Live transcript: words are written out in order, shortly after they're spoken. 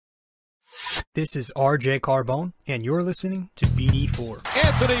This is RJ Carbone, and you're listening to BD4.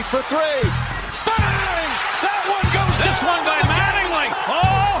 Anthony for three. Bang! That one goes down. This one by Mattingly.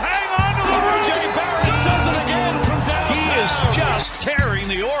 Oh, hang on to the RJ Barrett does it again from downtown. He is just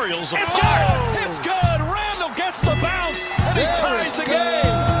tearing the Orioles apart. It's good. Randall gets the bounce, and he ties the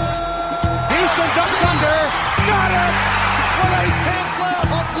game. Houston ducks under. Got it. With 8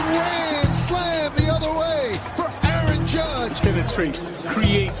 left. Up and ran. Slam the other way for Aaron Judge. Penetrates,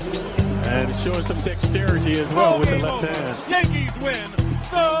 creates, and showing some dexterity as well with the left hand. Yankees win.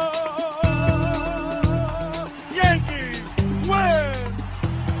 The Yankees win.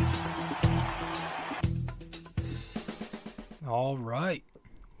 All right.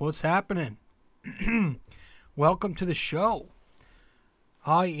 What's happening? Welcome to the show.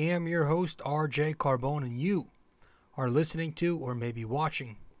 I am your host, RJ Carbone, and you are listening to, or maybe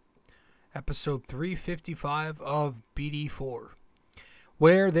watching, episode 355 of BD4,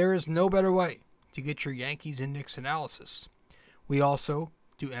 where there is no better way to get your Yankees and Knicks analysis. We also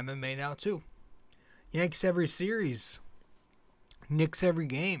do MMA now too. Yanks every series, Knicks every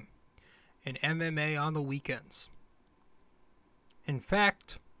game, and MMA on the weekends. In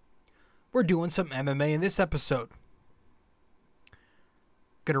fact, we're doing some MMA in this episode.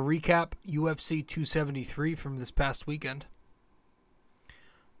 Going to recap UFC 273 from this past weekend.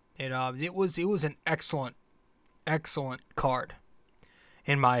 And it was an excellent card,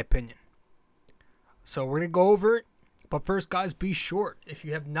 in my opinion. So we're going to go over it. But first, guys, be sure, if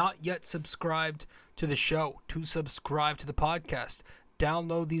you have not yet subscribed to the show, to subscribe to the podcast.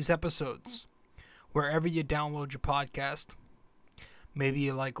 Download these episodes wherever you download your podcast. Maybe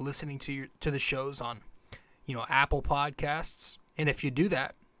you like listening to the shows on, Apple Podcasts. And if you do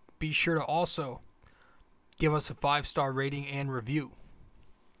that, be sure to also give us a 5-star rating and review,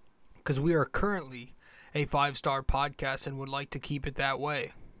 because we are currently a 5-star podcast and would like to keep it that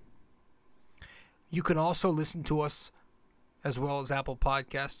way. You can also listen to us, as well as Apple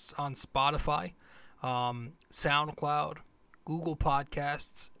Podcasts, on Spotify, SoundCloud, Google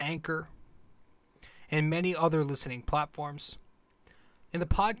Podcasts, Anchor, and many other listening platforms. And the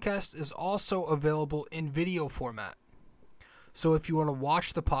podcast is also available in video format. So if you want to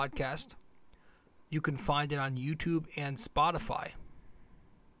watch the podcast, you can find it on YouTube and Spotify.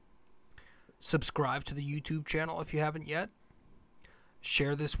 Subscribe to the YouTube channel if you haven't yet.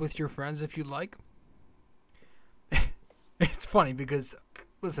 Share this with your friends if you'd like. It's funny because,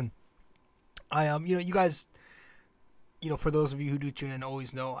 listen, you guys, for those of you who do tune in,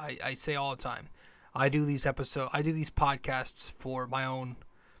 always know I say all the time, I do these podcasts for my own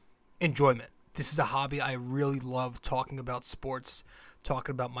enjoyment. This is a hobby. I really love talking about sports,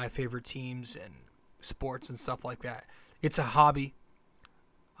 talking about my favorite teams and sports and stuff like that. It's a hobby.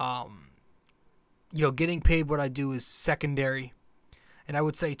 Getting paid what I do is secondary. And I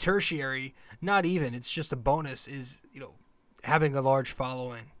would say tertiary, not even, it's just a bonus, is, having a large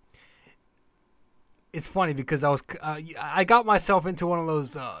following. It's funny because I got myself into one of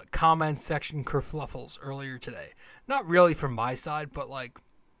those comment section kerfluffles earlier today. Not really from my side, but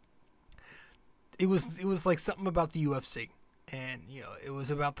it was like something about the UFC, and it was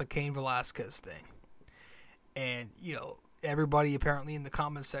about the Cain Velasquez thing, and everybody apparently in the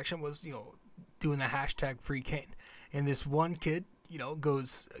comment section was doing the hashtag Free Cain, and this one kid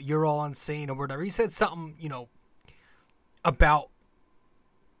goes, "You're all insane" or whatever. He said something about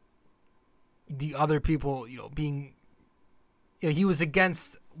the other people, being, he was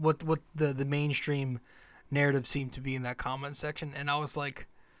against what the mainstream narrative seemed to be in that comment section. And I was like,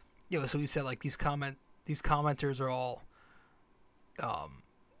 so he said, these commenters are all,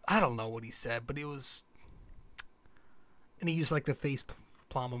 I don't know what he said, but it was, and he used the face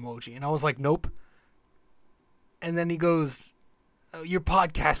palm emoji. And I was like, nope. And then he goes, "Your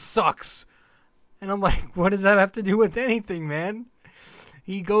podcast sucks." And I'm like, what does that have to do with anything, man?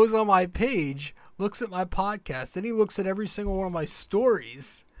 He goes on my page, looks at my podcast, and he looks at every single one of my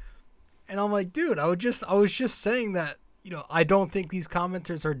stories. And I'm like, dude, I was just saying that, I don't think these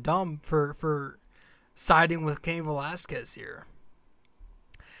commenters are dumb for siding with Cain Velasquez here.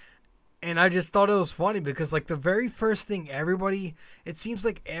 And I just thought it was funny because, the very first thing it seems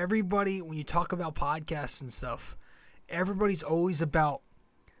like everybody, when you talk about podcasts and stuff, everybody's always about,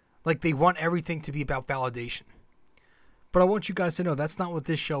 they want everything to be about validation. But I want you guys to know that's not what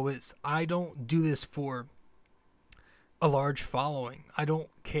this show is. I don't do this for a large following. I don't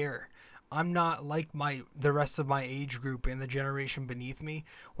care. I'm not like the rest of my age group and the generation beneath me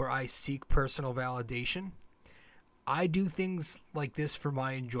where I seek personal validation. I do things like this for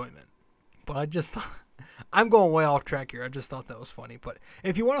my enjoyment. But I just I'm going way off track here. I just thought that was funny. But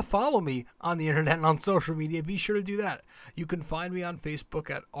if you want to follow me on the internet and on social media, be sure to do that. You can find me on Facebook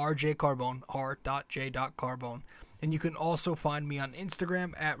at rjcarbone, r.j.carbone. And you can also find me on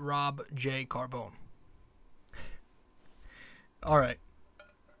Instagram at robjcarbone. All right.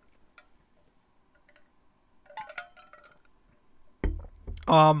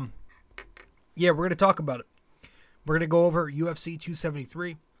 Yeah, we're going to talk about it. We're going to go over UFC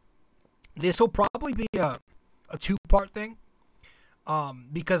 273. This will probably be a two-part thing,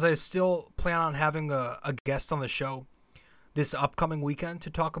 because I still plan on having a guest on the show this upcoming weekend to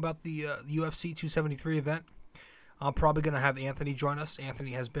talk about the UFC 273 event. I'm probably going to have Anthony join us.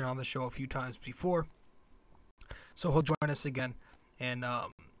 Anthony has been on the show a few times before, so he'll join us again, and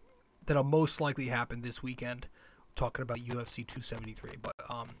that'll most likely happen this weekend, talking about UFC 273. But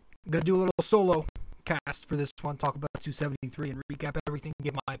I'm going to do a little solo cast for this one, talk about 273 and recap everything,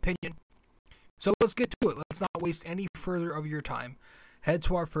 give my opinion. So let's get to it. Let's not waste any further of your time. Head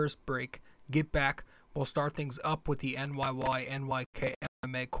to our first break. Get back. We'll start things up with the NYY-NYK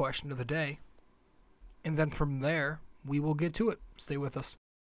MMA question of the day. And then from there, we will get to it. Stay with us.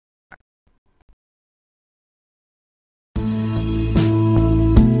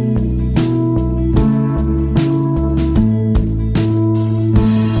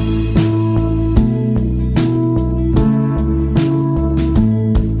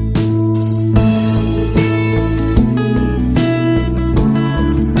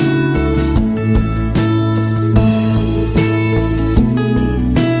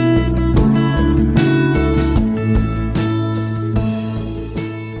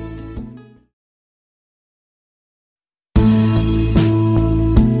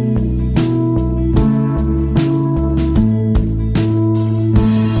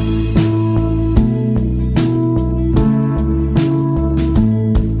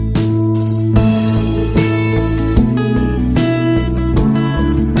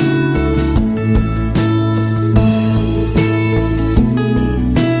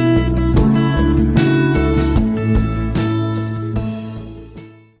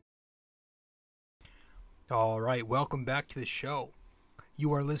 All right, welcome back to the show.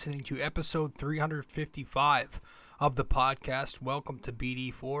 You are listening to episode 355 of the podcast. Welcome to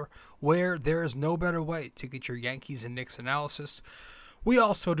BD4, where there is no better way to get your Yankees and Knicks analysis. We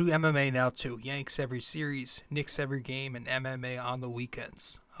also do MMA now too. Yanks every series, Knicks every game, and MMA on the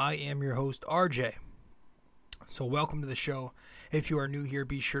weekends. I am your host, RJ. So welcome to the show. If you are new here,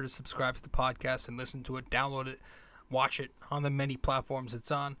 be sure to subscribe to the podcast and listen to it, download it, watch it on the many platforms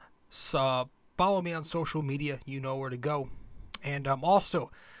it's on. Follow me on social media. You know where to go. And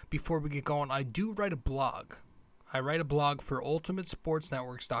also, before we get going, I do write a blog. I write a blog for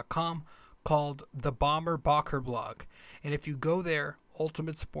UltimateSportsNetworks.com called the Bomber Bacher blog. And if you go there,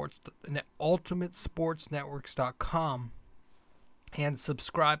 UltimateSportsNetworks.com, and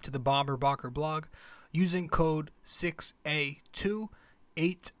subscribe to the Bomber Bacher blog using code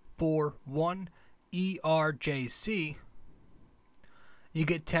 6A2841ERJC, you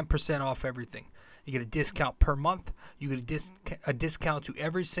get 10% off everything. You get a discount per month. You get a discount to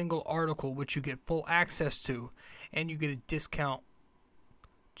every single article, which you get full access to. And you get a discount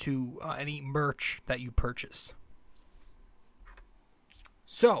to any merch that you purchase.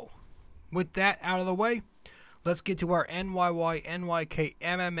 So, with that out of the way, let's get to our NYY-NYK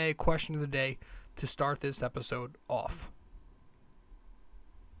MMA question of the day to start this episode off.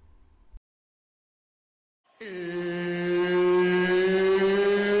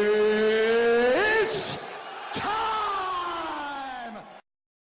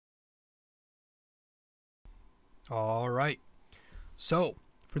 All right. So,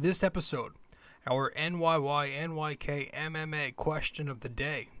 for this episode, our NYY-NYK MMA question of the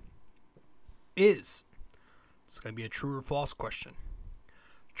day is, it's going to be a true or false question.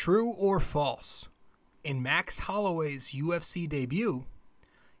 True or false? In Max Holloway's UFC debut,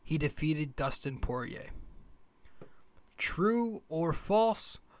 he defeated Dustin Poirier. True or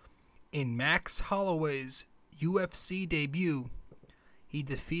false? In Max Holloway's UFC debut, he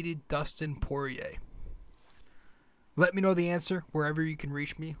defeated Dustin Poirier. Let me know the answer wherever you can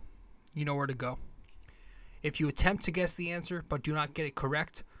reach me. You know where to go. If you attempt to guess the answer but do not get it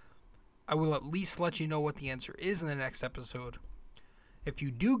correct, I will at least let you know what the answer is in the next episode. If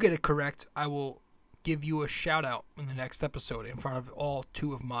you do get it correct, I will give you a shout out in the next episode in front of all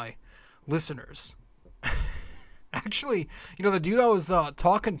two of my listeners. Actually, the dude I was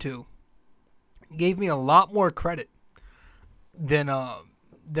talking to gave me a lot more credit than I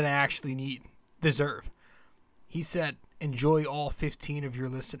actually deserve. He said, enjoy all 15 of your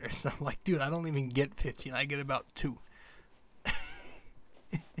listeners. I'm like, dude, I don't even get 15. I get about 2.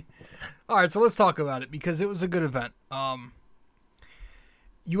 All right, so let's talk about it because it was a good event.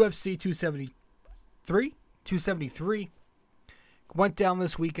 UFC 273 went down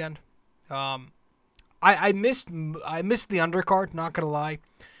this weekend. I missed the undercard, not gonna lie.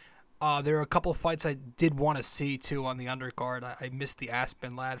 There are a couple of fights I did want to see too on the undercard. I missed the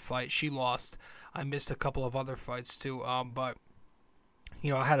Aspen Ladd fight; she lost. I missed a couple of other fights too. But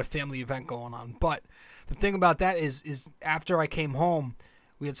I had a family event going on. But the thing about that is after I came home,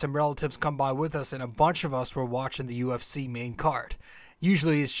 we had some relatives come by with us, and a bunch of us were watching the UFC main card.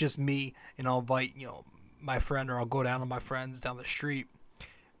 Usually it's just me, and I'll invite my friend, or I'll go down to my friends down the street.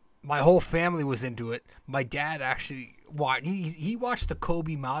 My whole family was into it. My dad actually watched. He watched the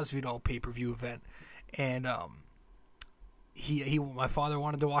Kobe Masvidal pay-per-view event, and my father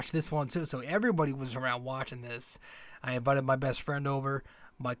wanted to watch this one too. So everybody was around watching this. I invited my best friend over.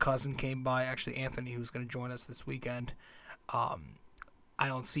 My cousin came by, actually Anthony, who's going to join us this weekend. I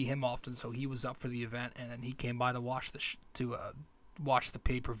don't see him often, so he was up for the event, and then he came by to watch watch the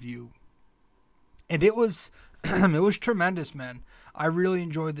pay-per-view. And it was it was tremendous, man. I really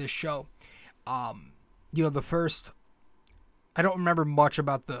enjoyed this show. The first, I don't remember much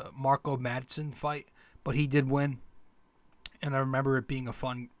about the Marco Madsen fight, but he did win. And I remember it being a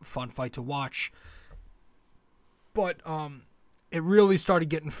fun fight to watch. But it really started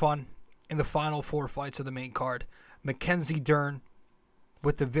getting fun in the final 4 fights of the main card. Mackenzie Dern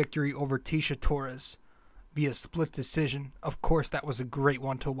with the victory over Tecia Torres via split decision. Of course, that was a great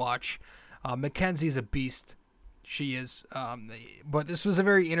one to watch. Mackenzie's a beast. She is. But this was a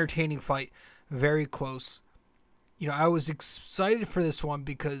very entertaining fight. Very close. I was excited for this one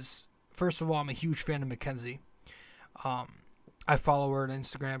because, first of all, I'm a huge fan of Mackenzie. I follow her on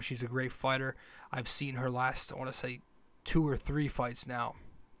Instagram. She's a great fighter. I've seen her last, I want to say, 2 or 3 fights now.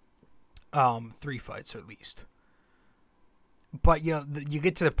 3 fights at least. But, you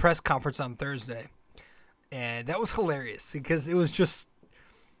get to the press conference on Thursday. And that was hilarious because it was just,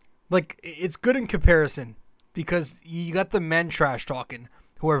 it's good in comparison because you got the men trash talking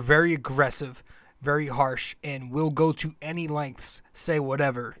who are very aggressive, very harsh, and will go to any lengths, say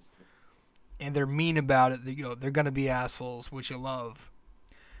whatever. And they're mean about it. They're going to be assholes, which you love.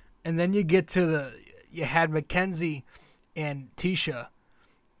 And then you get to you had Mackenzie and Tecia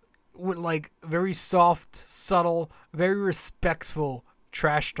with very soft, subtle, very respectful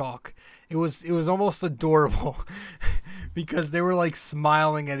trash talk. It was almost adorable because they were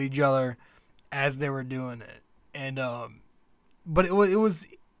smiling at each other as they were doing it. And but it was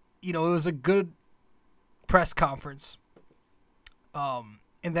it was a good press conference. And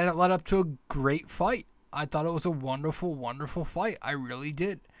then it led up to a great fight. I thought it was a wonderful, wonderful fight. I really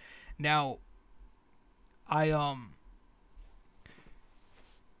did. Now, I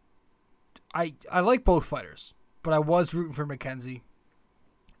like both fighters, but I was rooting for Mackenzie.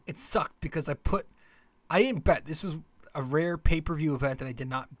 It sucked because I didn't bet. This was a rare pay-per-view event that I did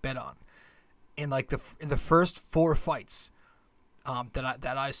not bet on. In the first 4 fights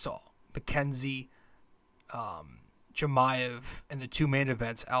that I saw, Mackenzie, Chimaev, and the 2 main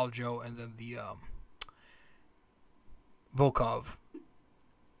events, Aljo, and then the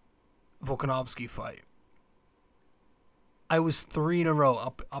Volkanovski fight. I was 3 in a row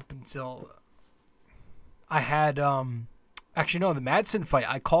up until I had actually no, the Madsen fight.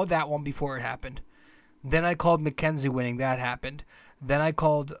 I called that one before it happened. Then I called Mackenzie winning. That happened. Then I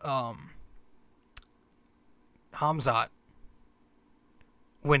called Hamzat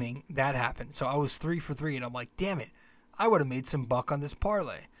winning. That happened. So I was 3 for 3, and I'm like, damn it, I would have made some buck on this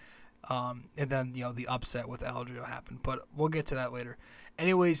parlay. And then the upset with Aljo happened, but we'll get to that later.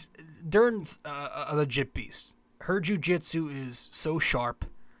 Anyways, Dern's a legit beast. Her jiu-jitsu is so sharp.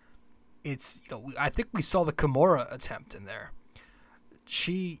 It's I think we saw the Kimura attempt in there.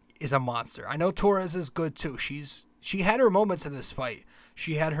 She is a monster. I know Torres is good too. She had her moments in this fight.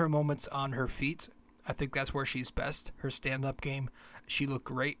 She had her moments on her feet. I think that's where she's best. Her stand-up game, she looked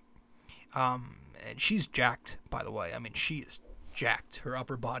great. And she's jacked, by the way. I mean, she is jacked. Her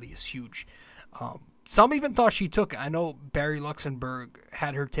upper body is huge. Some even thought she took it. I know Barry Luxembourg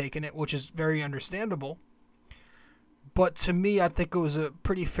had her taking it, which is very understandable. But to me, I think it was a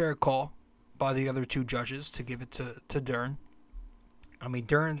pretty fair call by the other 2 judges to give it to Dern. I mean,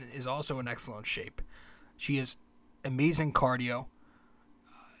 Dern is also in excellent shape. She has amazing cardio.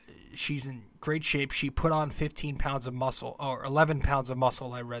 She's in great shape. She put on 15 pounds of muscle, or 11 pounds of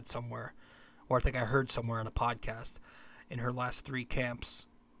muscle, I read somewhere. Or I think I heard somewhere on a podcast. In her last 3 camps,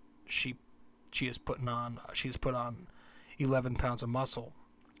 she has put on 11 pounds of muscle.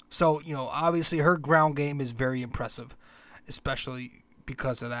 So, obviously her ground game is very impressive, especially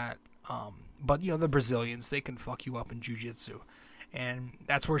because of that. But, the Brazilians, they can fuck you up in jiu-jitsu. And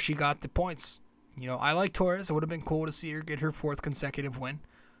that's where she got the points. I like Torres. It would have been cool to see her get her 4th consecutive win.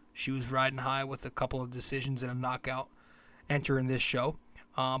 She was riding high with a couple of decisions and a knockout entering this show.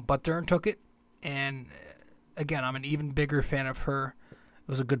 But Dern took it. And again, I'm an even bigger fan of her. It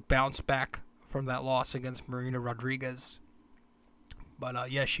was a good bounce back from that loss against Marina Rodriguez.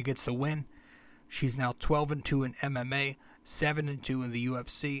 But yeah, she gets the win. She's now 12-2 in MMA, 7-2 in the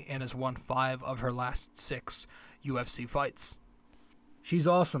UFC, and has won 5 of her last 6 UFC fights. She's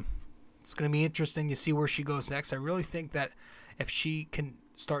awesome. It's going to be interesting to see where she goes next. I really think that if she can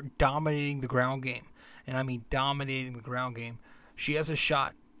start dominating the ground game, and I mean dominating the ground game, she has a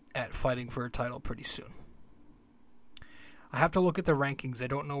shot at fighting for a title pretty soon. I have to look at the rankings. I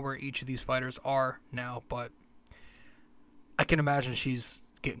don't know where each of these fighters are now, but I can imagine she's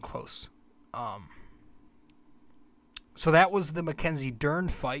getting close. So that was the Mackenzie Dern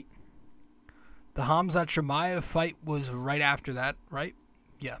fight. The Khamzat Chimaev fight was right after that, right?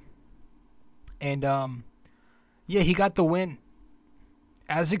 Yeah. And, yeah, he got the win.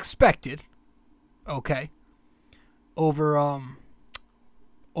 As expected. Okay. Over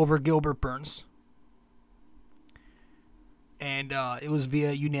Gilbert Burns. And it was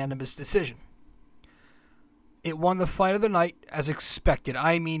via unanimous decision. It won the fight of the night as expected.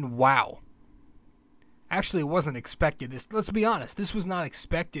 I mean, wow. Actually, it wasn't expected. Let's be honest. This was not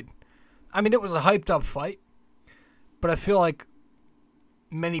expected. I mean, it was a hyped up fight. But I feel like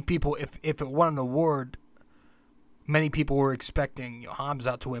many people, if it won an award, many people were expecting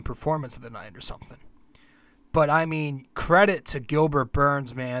Khamzat to win Performance of the Night or something. But I mean, credit to Gilbert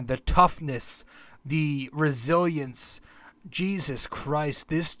Burns, man. The toughness, the resilience. Jesus Christ,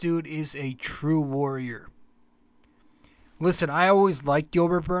 this dude is a true warrior. Listen, I always liked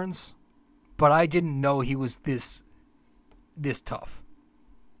Gilbert Burns, but I didn't know he was this tough.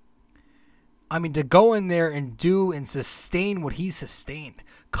 I mean, to go in there and do and sustain what he sustained,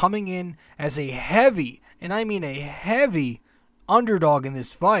 coming in as a heavy, and I mean a heavy, underdog in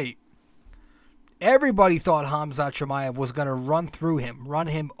this fight. Everybody thought Khamzat Chimaev was going to run through him, run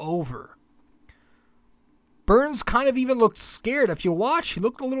him over. Burns kind of even looked scared. If you watch, he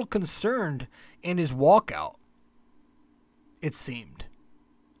looked a little concerned in his walkout, it seemed.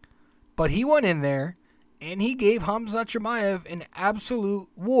 But he went in there, and he gave Khamzat Chimaev an absolute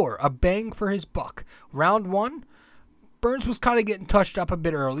war, a bang for his buck. Round 1, Burns was kind of getting touched up a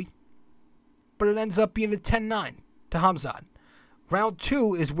bit early, but it ends up being a 10-9 to Khamzat. Round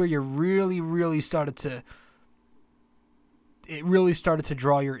 2 is where you really started to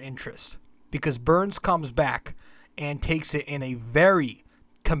draw your interest, because Burns comes back and takes it in a very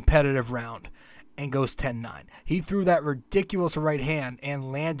competitive round and goes 10-9. He threw that ridiculous right hand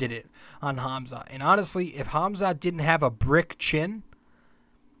and landed it on Khamzat. And honestly, if Khamzat didn't have a brick chin,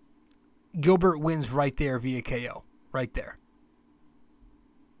 Gilbert wins right there via KO. Right there.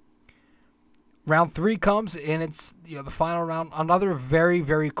 Round 3 comes, and it's the final round. Another very,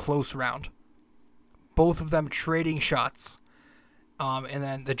 very close round. Both of them trading shots. And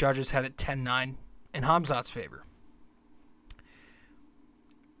then the judges had it 10-9 in Khamzat's favor.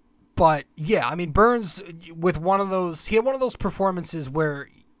 But, yeah, I mean, Burns, with he had one of those performances where,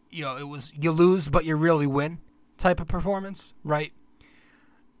 it was you lose, but you really win type of performance, right?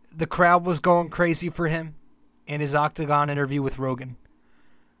 The crowd was going crazy for him in his Octagon interview with Rogan.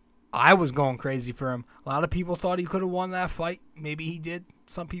 I was going crazy for him. A lot of people thought he could have won that fight. Maybe he did,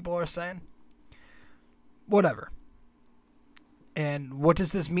 some people are saying. Whatever. And what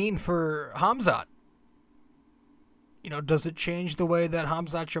does this mean for Khamzat? Does it change the way that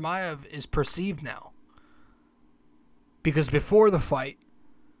Khamzat Chimaev is perceived now? Because before the fight,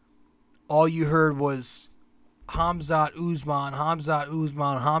 all you heard was Khamzat Usman, Khamzat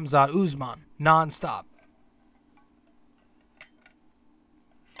Usman, Khamzat Usman, nonstop.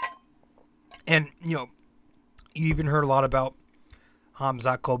 And, you even heard a lot about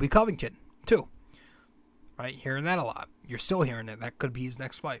Khamzat Colby Covington, too. Right? Hearing that a lot. You're still hearing it. That could be his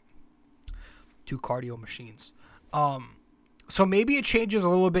next fight. 2 cardio machines. So maybe it changes a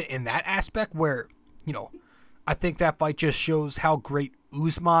little bit in that aspect where, I think that fight just shows how great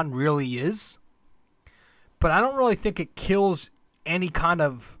Usman really is. But I don't really think it kills any kind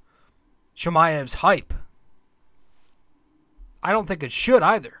of Chimaev's hype. I don't think it should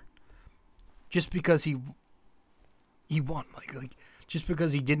either. Just because he won. Like just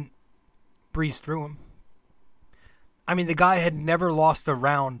because he didn't breeze through him. I mean, the guy had never lost a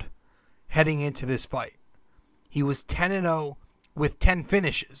round heading into this fight. He was 10-0 with 10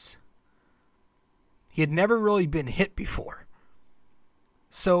 finishes. He had never really been hit before.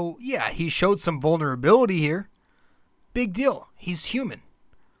 So, yeah, he showed some vulnerability here. Big deal. He's human.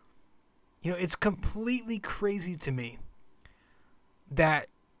 It's completely crazy to me that,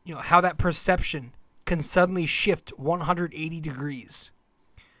 how that perception can suddenly shift 180 degrees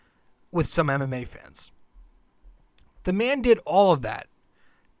with some MMA fans. The man did all of that.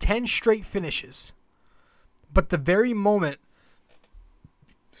 10 straight finishes. But the very moment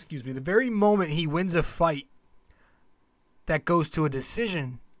he wins a fight that goes to a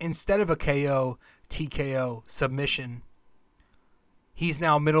decision instead of a KO, TKO, submission, he's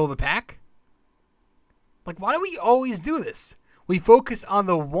now middle of the pack? Like, why do we always do this? We focus on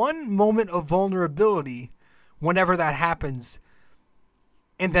the one moment of vulnerability whenever that happens,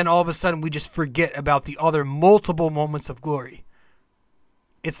 and then all of a sudden we just forget about the other multiple moments of glory.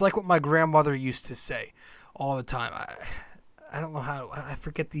 It's like what my grandmother used to say all the time. I don't know how, I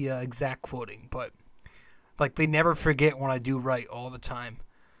forget the exact quoting, but like, they never forget when I do right all the time.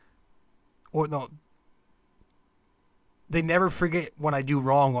 Or no, they never forget when I do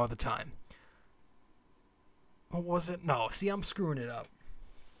wrong all the time. What was it? No, see, I'm screwing it up.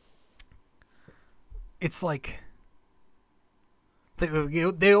 It's like,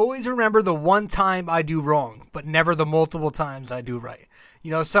 they always remember the one time I do wrong, but never the multiple times I do right.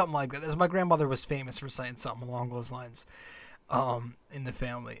 Something like that. As my grandmother was famous for saying something along those lines in the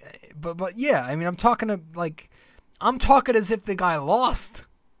family. But yeah, I mean, I'm talking as if the guy lost.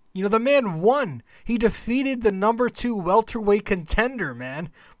 The man won. He defeated the number 2 welterweight contender, man.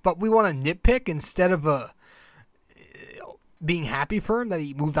 But we want to nitpick instead of being happy for him that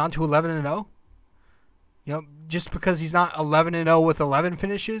he moved on to 11-0. Just because he's not 11-0 with 11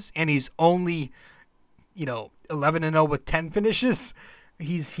 finishes and he's only, 11-0 with 10 finishes,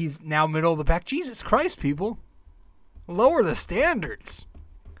 he's now middle of the pack. Jesus Christ, people. Lower the standards.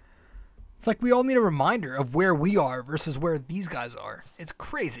 It's like we all need a reminder of where we are versus where these guys are. It's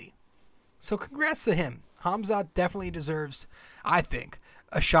crazy. So congrats to him. Khamzat definitely deserves, I think,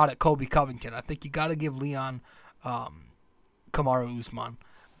 a shot at Colby Covington. I think you got to give Leon Kamaru Usman.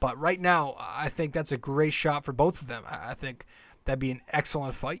 But right now, I think that's a great shot for both of them. I think that'd be an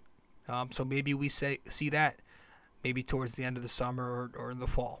excellent fight. So maybe we see that maybe towards the end of the summer or in the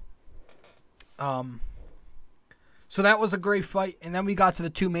fall. So that was a great fight. And then we got to the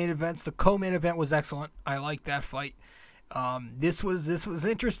 2 main events. The co-main event was excellent. I liked that fight. This was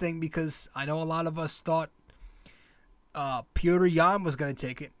interesting because I know a lot of us thought Petr Yan was going to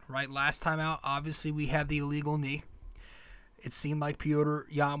take it, right? Last time out, obviously, we had the illegal knee. It seemed like Petr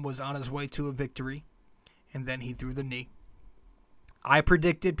Yan was on his way to a victory, and then he threw the knee. I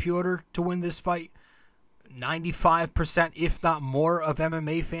predicted Petr to win this fight. 95%, if not more, of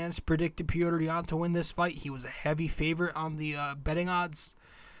MMA fans predicted Petr Yan to win this fight. He was a heavy favorite on the betting odds.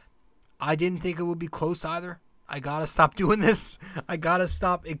 I didn't think it would be close either. I gotta stop doing this. I gotta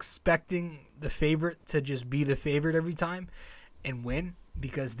stop expecting the favorite to just be the favorite every time and win,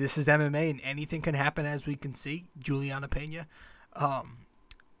 because this is MMA and anything can happen, as we can see. Juliana Pena.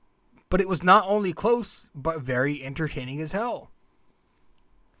 But it was not only close, but very entertaining as hell.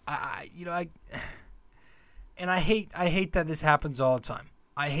 I hate that this happens all the time.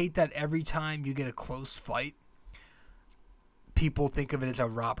 I hate that every time you get a close fight, people think of it as a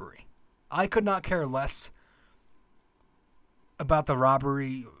robbery. I could not care less about the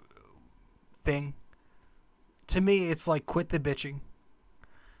robbery thing. To me, it's like, quit the bitching.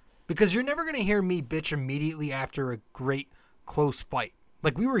 Because you're never going to hear me bitch immediately after a great close fight.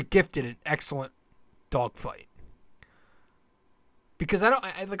 Like, we were gifted an excellent dogfight. Because I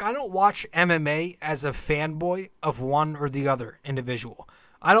don't watch MMA as a fanboy of one or the other individual.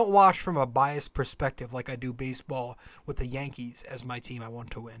 I don't watch from a biased perspective like I do baseball with the Yankees as my team I want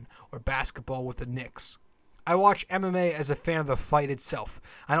to win, or basketball with the Knicks. I watch MMA as a fan of the fight itself.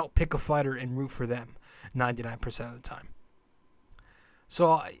 I don't pick a fighter and root for them 99% of the time.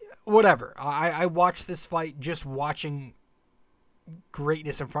 So, whatever. I watch this fight just watching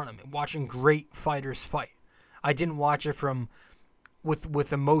greatness in front of me, watching great fighters fight. I didn't watch it from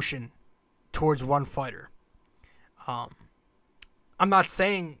with emotion towards one fighter. I'm not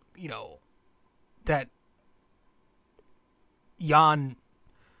saying, that Yan...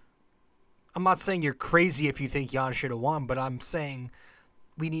 I'm not saying you're crazy if you think Yan should have won, but I'm saying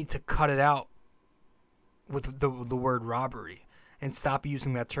we need to cut it out with the word robbery and stop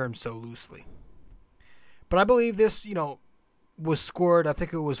using that term so loosely. But I believe this, was scored, I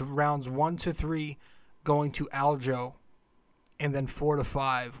think it was rounds 1-3 going to Aljo, and then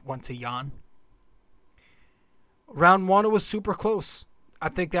 4-5 went to Yan. Round 1, it was super close. I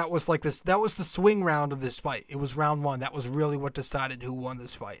think that was that was the swing round of this fight. It was round 1. That was really what decided who won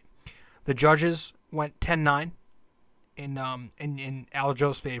this fight. The judges went 10-9 in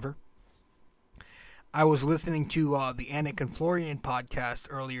Aljo's favor. I was listening to the Anik and Florian podcast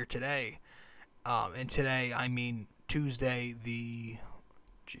earlier today. And today, I mean Tuesday,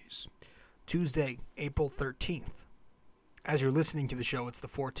 April 13th. As you're listening to the show, it's the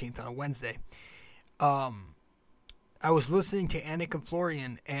 14th on a Wednesday. I was listening to Anik and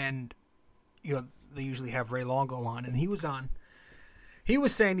Florian, and they usually have Ray Longo on, and he was on. He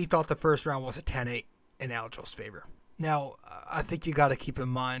was saying he thought the first round was a 10-8 in Aljo's favor. Now, I think you got to keep in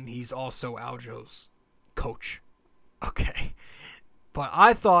mind he's also Aljo's coach. Okay. But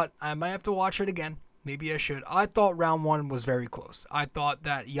I thought, I might have to watch it again. Maybe I should. I thought round one was very close. I thought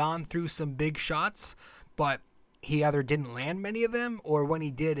that Jan threw some big shots, but he either didn't land many of them, or when he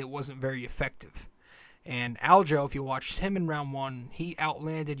did, it wasn't very effective. And Aljo, if you watched him in round one, he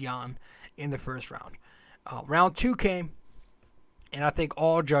outlanded Jan in the first round. Round two came, and I think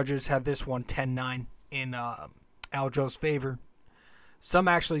all judges had this one 10-9 in Aljo's favor. Some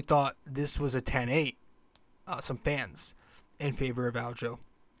actually thought this was a 10-8, some fans in favor of Aljo.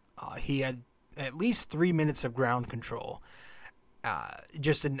 He had at least 3 minutes of ground control.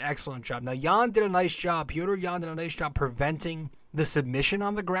 Just an excellent job. Now, Jan did a nice job. Petr Yan did a nice job preventing the submission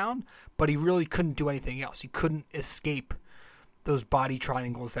on the ground, but he really couldn't do anything else. He couldn't escape those body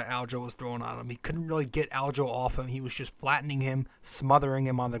triangles that Aljo was throwing on him. He couldn't really get Aljo off him. He was just flattening him, smothering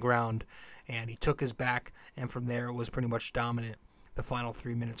him on the ground, and he took his back, and from there it was pretty much dominant the final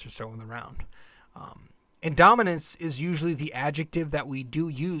 3 minutes or so in the round. And dominance is usually the adjective that we do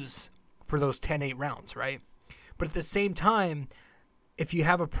use for those 10-8 rounds, right? But at the same time, if you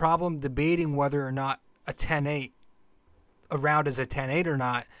have a problem debating whether or not a 10-8, a round is a 10-8 or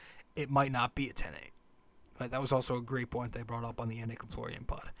not, it might not be a 10-8. Right? That was also a great point they brought up on the Anik and Florian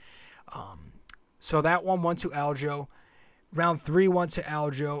pod. So that one went to Aljo. Round 3 went to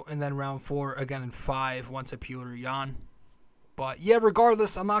Aljo, and then round 4, again in 5, went to Petr Yan. But yeah,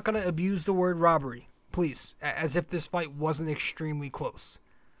 regardless, I'm not going to abuse the word robbery. Please, as if this fight wasn't extremely close.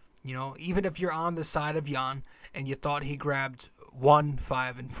 Even if you're on the side of Jan and you thought he grabbed 1,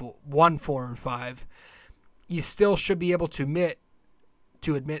 4, and 5, you still should be able to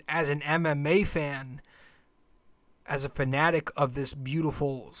admit as an MMA fan, as a fanatic of this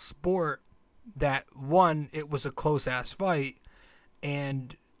beautiful sport, that 1, it was a close-ass fight,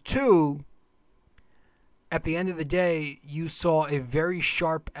 and 2, at the end of the day, you saw a very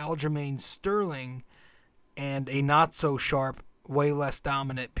sharp Aljamain Sterling and a not-so-sharp, way less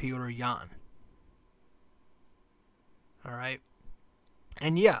dominant Petr Yan. All right?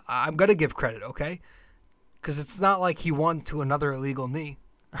 And yeah, I'm going to give credit, okay? Because it's not like he won to another illegal knee.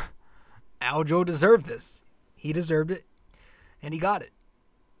 Aljo deserved this. He deserved it, and he got it.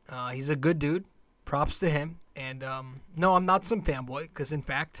 He's a good dude. Props to him. And no, I'm not some fanboy, because in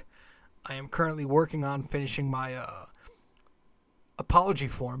fact, I am currently working on finishing my apology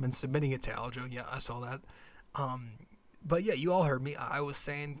form and submitting it to Aljo. Yeah, I saw that. But yeah, you all heard me. I was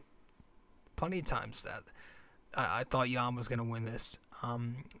saying plenty of times that I thought Jan was going to win this.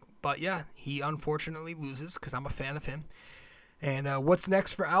 But yeah, he unfortunately loses because I'm a fan of him. And what's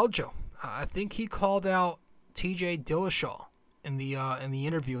next for Aljo? I think he called out TJ Dillashaw in the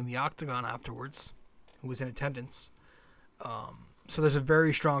interview in the Octagon afterwards, who was in attendance. So there's a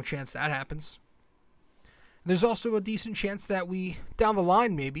very strong chance that happens. There's also a decent chance that we, down the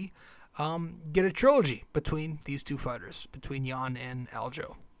line maybe, get a trilogy between these two fighters, between Jan and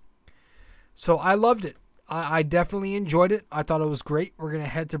Aljo. So I loved it. I definitely enjoyed it. I thought it was great. We're going to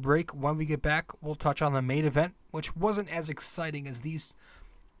head to break. When we get back, we'll touch on the main event, which wasn't as exciting as these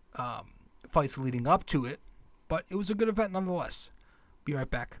fights leading up to it, but it was a good event nonetheless. Be right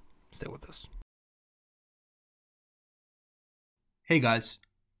back. Stay with us. Hey guys.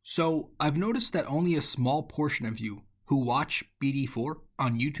 So I've noticed that only a small portion of you who watch BD4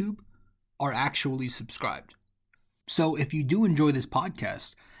 on YouTube are actually subscribed. So if you do enjoy this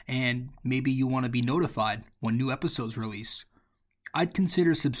podcast, and maybe you want to be notified when new episodes release, I'd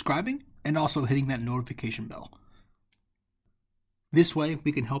consider subscribing and also hitting that notification bell. This way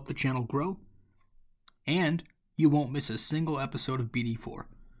we can help the channel grow, and you won't miss a single episode of BD4.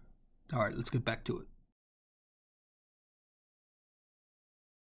 Alright, let's get back to it.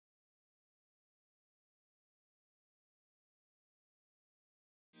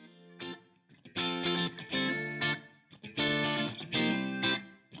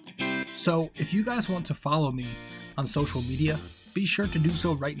 So, if you guys want to follow me on social media, be sure to do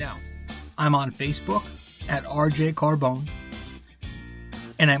so right now. I'm on Facebook at RJ Carbone,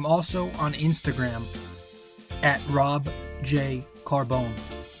 and I'm also on Instagram at Rob J. Carbone.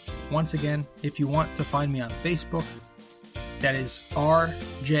 Once again, if you want to find me on Facebook, that is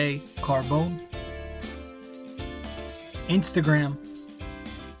RJ Carbone. Instagram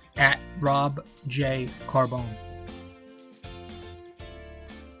at Rob J. Carbone.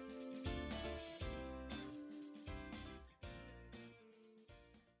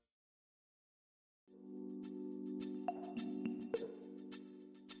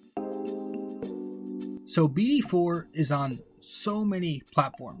 So BD4 is on so many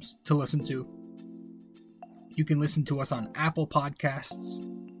platforms to listen to. You can listen to us on Apple Podcasts,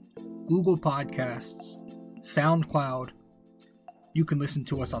 Google Podcasts, SoundCloud. You can listen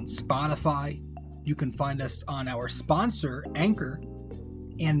to us on Spotify. You can find us on our sponsor, Anchor,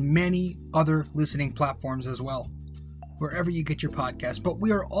 and many other listening platforms as well, wherever you get your podcast. But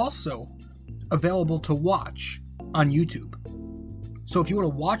we are also available to watch on YouTube. So if you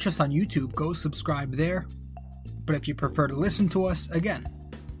want to watch us on YouTube, go subscribe there. But if you prefer to listen to us, again,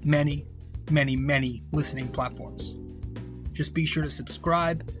 many listening platforms. Just be sure to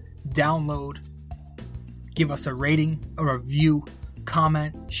subscribe, download, give us a rating, a review,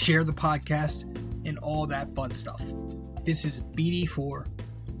 comment, share the podcast, and all that fun stuff. This is BD4,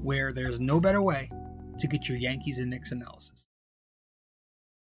 where there's no better way to get your Yankees and Knicks analysis.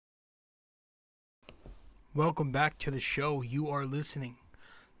 Welcome back to the show. You are listening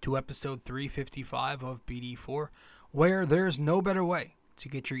to episode 355 of BD4, where there's no better way to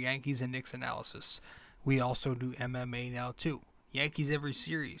get your Yankees and Knicks analysis. We also do MMA now too. Yankees every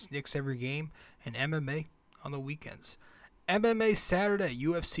series, Knicks every game, and MMA on the weekends. MMA Saturday,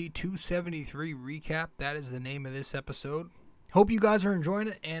 UFC 273 recap. That is the name of this episode. Hope you guys are enjoying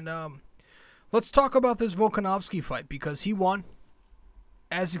it. And let's talk about this Volkanovski fight, because he won.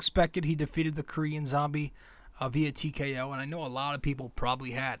 As expected, he defeated the Korean Zombie via TKO, and I know a lot of people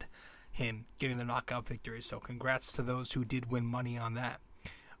probably had him getting the knockout victory, so congrats to those who did win money on that.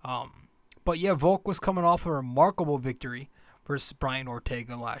 But yeah, Volk was coming off a remarkable victory versus Brian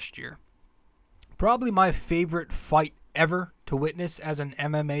Ortega last year. Probably my favorite fight ever to witness as an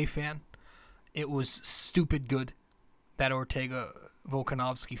MMA fan. It was stupid good, that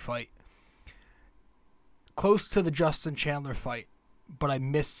Ortega-Volkanovski fight. Close to the Justin Chandler fight, but I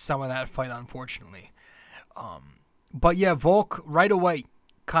missed some of that fight, unfortunately. But yeah, Volk right away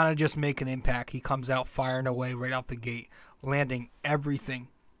kind of just make an impact. He comes out firing away right out the gate, landing everything.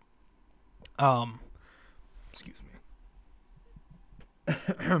 Excuse me.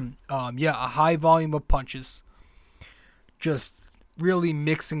 Yeah, a high volume of punches. Just really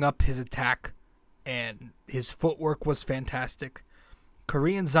mixing up his attack, and his footwork was fantastic.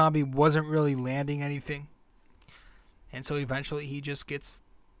 Korean Zombie wasn't really landing anything. And so eventually he just gets,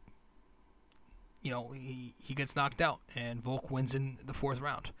 he gets knocked out, and Volk wins in the fourth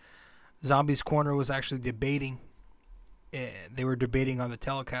round. Zombie's corner was actually debating, they were debating on the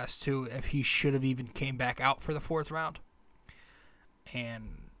telecast too, if he should have even came back out for the fourth round.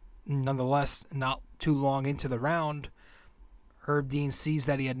 And nonetheless, not too long into the round, Herb Dean sees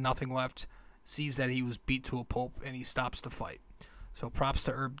that he had nothing left, sees that he was beat to a pulp, and he stops the fight. So props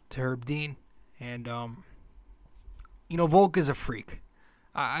to Herb Dean. And, Volk is a freak.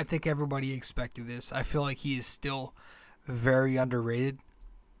 I think everybody expected this. I feel like he is still very underrated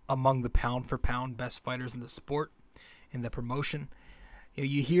among the pound-for-pound best fighters in the sport, in the promotion.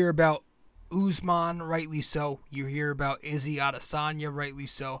 You hear about Usman, rightly so. You hear about Izzy Adesanya, rightly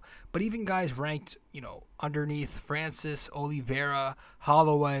so. But even guys ranked, underneath Francis, Oliveira,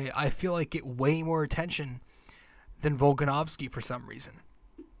 Holloway, I feel like get way more attention than Volkanovski for some reason.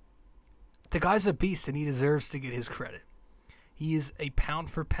 The guy's a beast, and he deserves to get his credit. He is a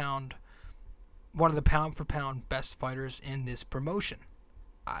pound-for-pound, one of the pound-for-pound best fighters in this promotion.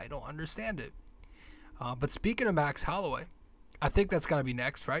 I don't understand it. But speaking of Max Holloway, I think that's got to be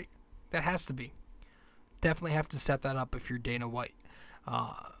next, right? That has to be. Definitely have to set that up if you're Dana White.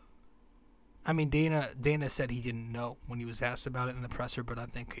 Dana said he didn't know when he was asked about it in the presser, but I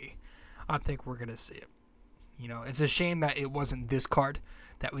think we're gonna see it. It's a shame that it wasn't this card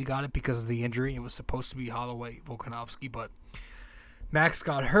that we got it because of the injury. It was supposed to be Holloway Volkanovski, but Max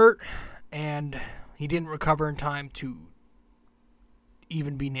got hurt and he didn't recover in time to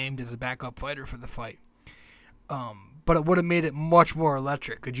even be named as a backup fighter for the fight. But it would have made it much more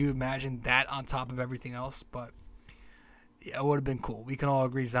electric. Could you imagine that on top of everything else? But yeah, it would have been cool. We can all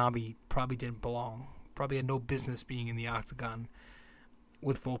agree Zombie probably didn't belong. Probably had no business being in the octagon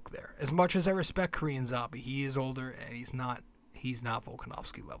with Volk there. As much as I respect Korean Zombie, he is older and he's not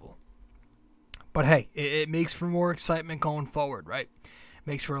Volkanovski level. But hey, it makes for more excitement going forward, right?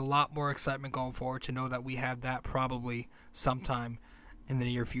 Makes for a lot more excitement going forward to know that we have that probably sometime in the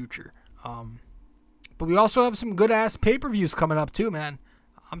near future. But we also have some good-ass pay-per-views coming up too, man.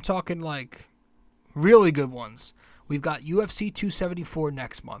 I'm talking like really good ones. We've got UFC 274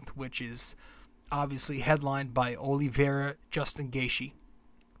 next month, which is obviously headlined by Oliveira, Justin Gaethje.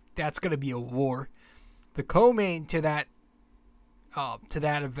 That's going to be a war. The co-main to that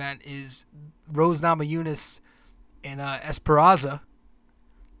event is Rose Namajunas and Esperanza.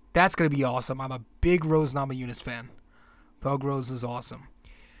 That's going to be awesome. I'm a big Rose Namajunas fan. Thug Rose is awesome.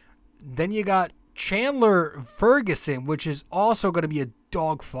 Then you got Chandler Ferguson, which is also going to be a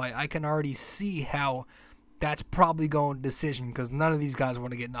dogfight. I can already see how that's probably going to decision because none of these guys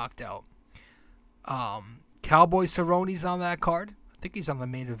want to get knocked out. Cowboy Cerrone's on that card. I think he's on the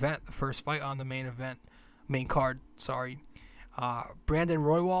main event, the first fight on the main card. Sorry. Brandon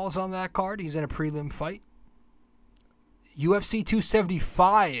Roywall's on that card. He's in a prelim fight. UFC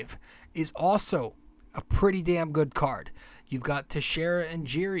 275 is also a pretty damn good card. You've got Teixeira and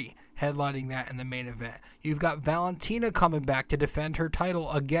Jiri headlining that in the main event. You've got Valentina coming back to defend her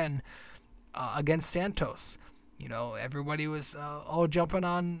title again against Santos. You know, everybody was all jumping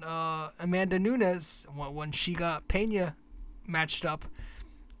on Amanda Nunes when she got Pena matched up.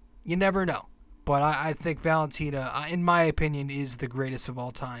 You never know. But I think Valentina, in my opinion, is the greatest of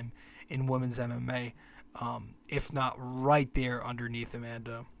all time in women's MMA. If not right there underneath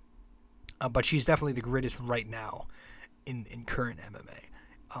Amanda. But she's definitely the greatest right now in current MMA.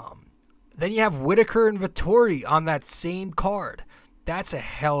 Then you have Whitaker and Vettori on that same card. That's a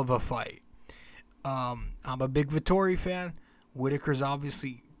hell of a fight. I'm a big Vettori fan. Whitaker's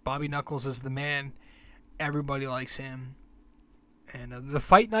obviously, Bobby Knuckles is the man. Everybody likes him. And the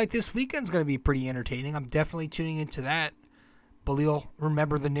fight night this weekend is going to be pretty entertaining. I'm definitely tuning into that. Belil,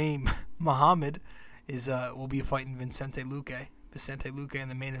 remember the name, Muhammad, will be fighting Vicente Luque in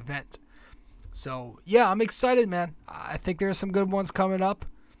the main event. So, yeah, I'm excited, man. I think there's some good ones coming up.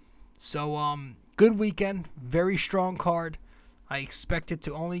 So, good weekend. Very strong card. I expect it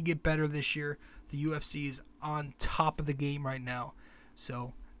to only get better this year. The UFC is on top of the game right now.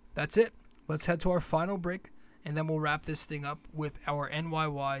 So, that's it. Let's head to our final break, and then we'll wrap this thing up with our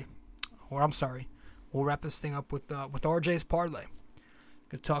we'll wrap this thing up with RJ's parlay.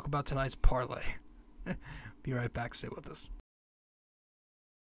 Gonna talk about tonight's parlay. Be right back. Stay with us.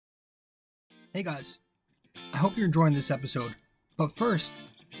 Hey guys, I hope you're enjoying this episode. But first,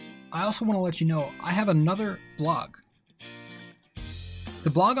 I also want to let you know I have another blog. The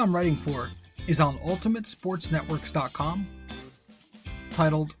blog I'm writing for is on UltimateSportsNetworks.com,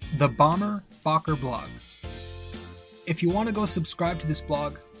 titled The Bomber Bocker Blog. If you want to go subscribe to this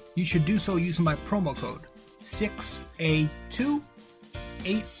blog, you should do so using my promo code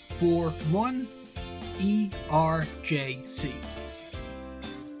 6A2841ERJC.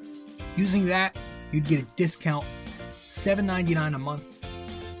 Using that, you'd get a discount, $7.99 a month,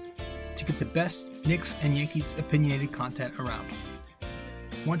 to get the best Knicks and Yankees opinionated content around.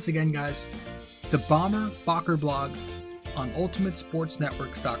 Once again, guys, the Bomber Bocker blog on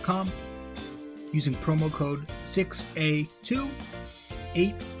UltimateSportsNetworks.com using promo code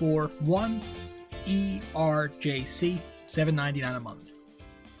 6A2841ERJC, $7.99 a month.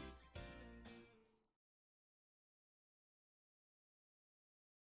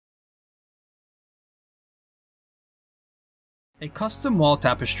 A custom wall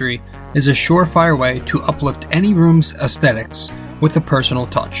tapestry is a surefire way to uplift any room's aesthetics with a personal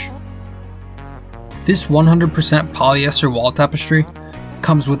touch. This 100% polyester wall tapestry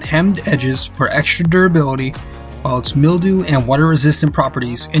comes with hemmed edges for extra durability, while its mildew and water-resistant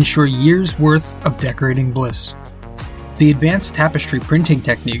properties ensure years' worth of decorating bliss. The advanced tapestry printing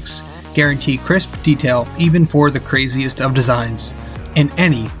techniques guarantee crisp detail even for the craziest of designs in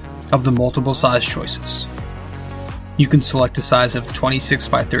any of the multiple size choices. You can select a size of 26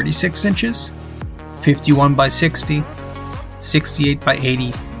 by 36 inches, 51 by 60, 68 by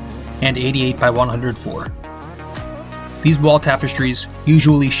 80, and 88 by 104. These wall tapestries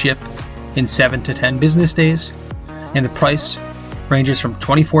usually ship in 7 to 10 business days, and the price ranges from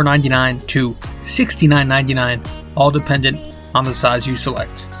 $24.99 to $69.99, all dependent on the size you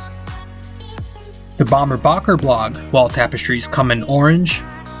select. The Bomber Bocker blog wall tapestries come in orange,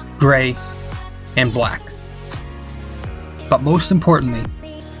 gray, and black. But most importantly,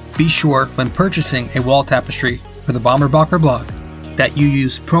 be sure when purchasing a wall tapestry for the Bomber Bocker blog that you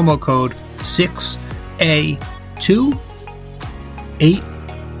use promo code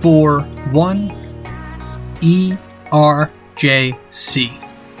 6A2841ERJC.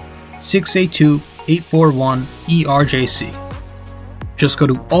 6A2841ERJC. Just go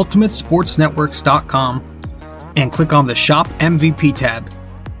to UltimateSportsNetworks.com and click on the Shop MVP tab,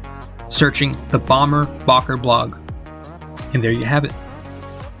 searching the Bomber Bocker blog. And there you have it.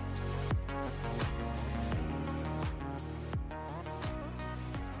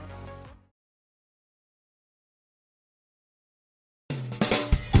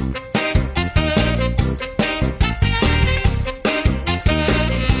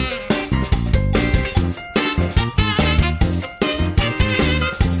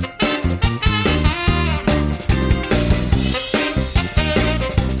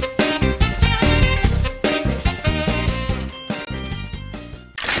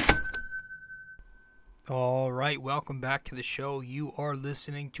 welcome back to the show. You are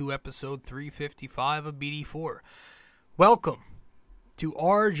listening to episode 355 of BD4. Welcome to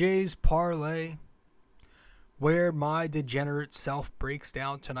RJ's Parlay, where my degenerate self breaks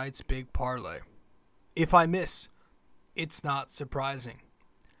down tonight's big parlay. If I miss, it's not surprising.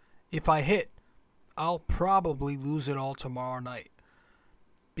 If I hit, I'll probably lose it all tomorrow night,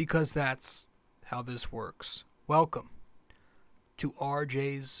 because that's how this works. Welcome to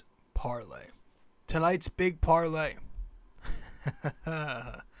RJ's Parlay. Tonight's big parlay.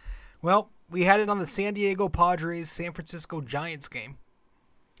 Well, we had it on the San Diego Padres San Francisco Giants game.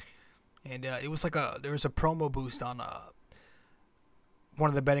 And it was like there was a promo boost on one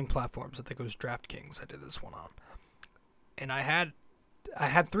of the betting platforms. I think it was DraftKings I did this one on. And I had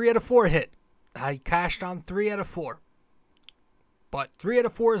 3 out of 4 hit. I cashed on 3 out of 4. But 3 out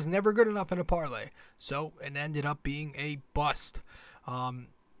of 4 is never good enough in a parlay. So it ended up being a bust.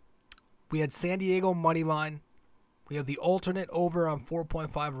 We had San Diego money line. We had the alternate over on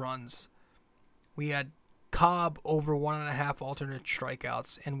 4.5 runs. We had Cobb over 1.5 alternate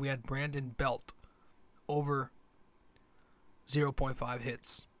strikeouts. And we had Brandon Belt over 0.5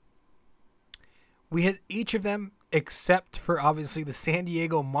 hits. We hit each of them except for obviously the San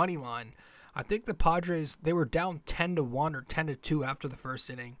Diego money line. I think the Padres, they were down 10-1 or 10-2 after the first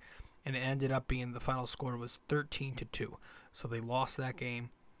inning, and it ended up being the final score was 13-2. So they lost that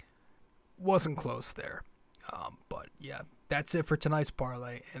game. Wasn't close there. But yeah, that's it for tonight's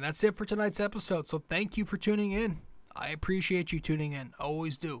parlay, and that's it for tonight's episode. So thank you for tuning in. I appreciate you tuning in. I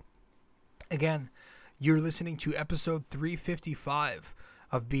always do. Again, you're listening to episode 355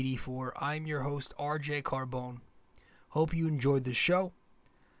 of BD4. I'm your host, RJ Carbone. Hope you enjoyed the show.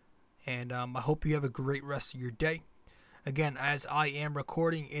 And I hope you have a great rest of your day. Again, as I am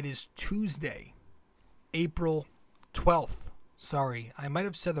recording, it is Tuesday, April 12th. Sorry, I might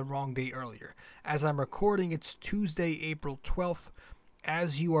have said the wrong date earlier. As I'm recording, it's Tuesday, April 12th.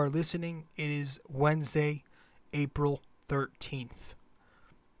 As you are listening, it is Wednesday, April 13th.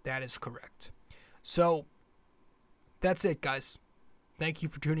 That is correct. So, that's it, guys. Thank you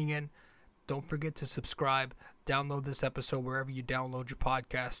for tuning in. Don't forget to subscribe. Download this episode wherever you download your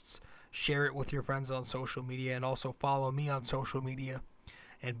podcasts. Share it with your friends on social media, and also follow me on social media.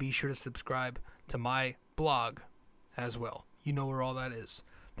 And be sure to subscribe to my blog as well. You know where all that is.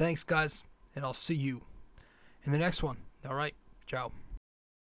 Thanks, guys, and I'll see you in the next one. All right, ciao.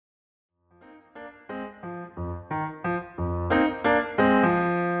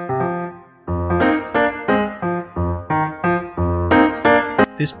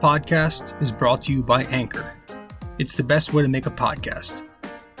 This podcast is brought to you by Anchor. It's the best way to make a podcast.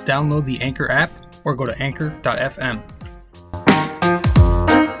 Download the Anchor app or go to anchor.fm.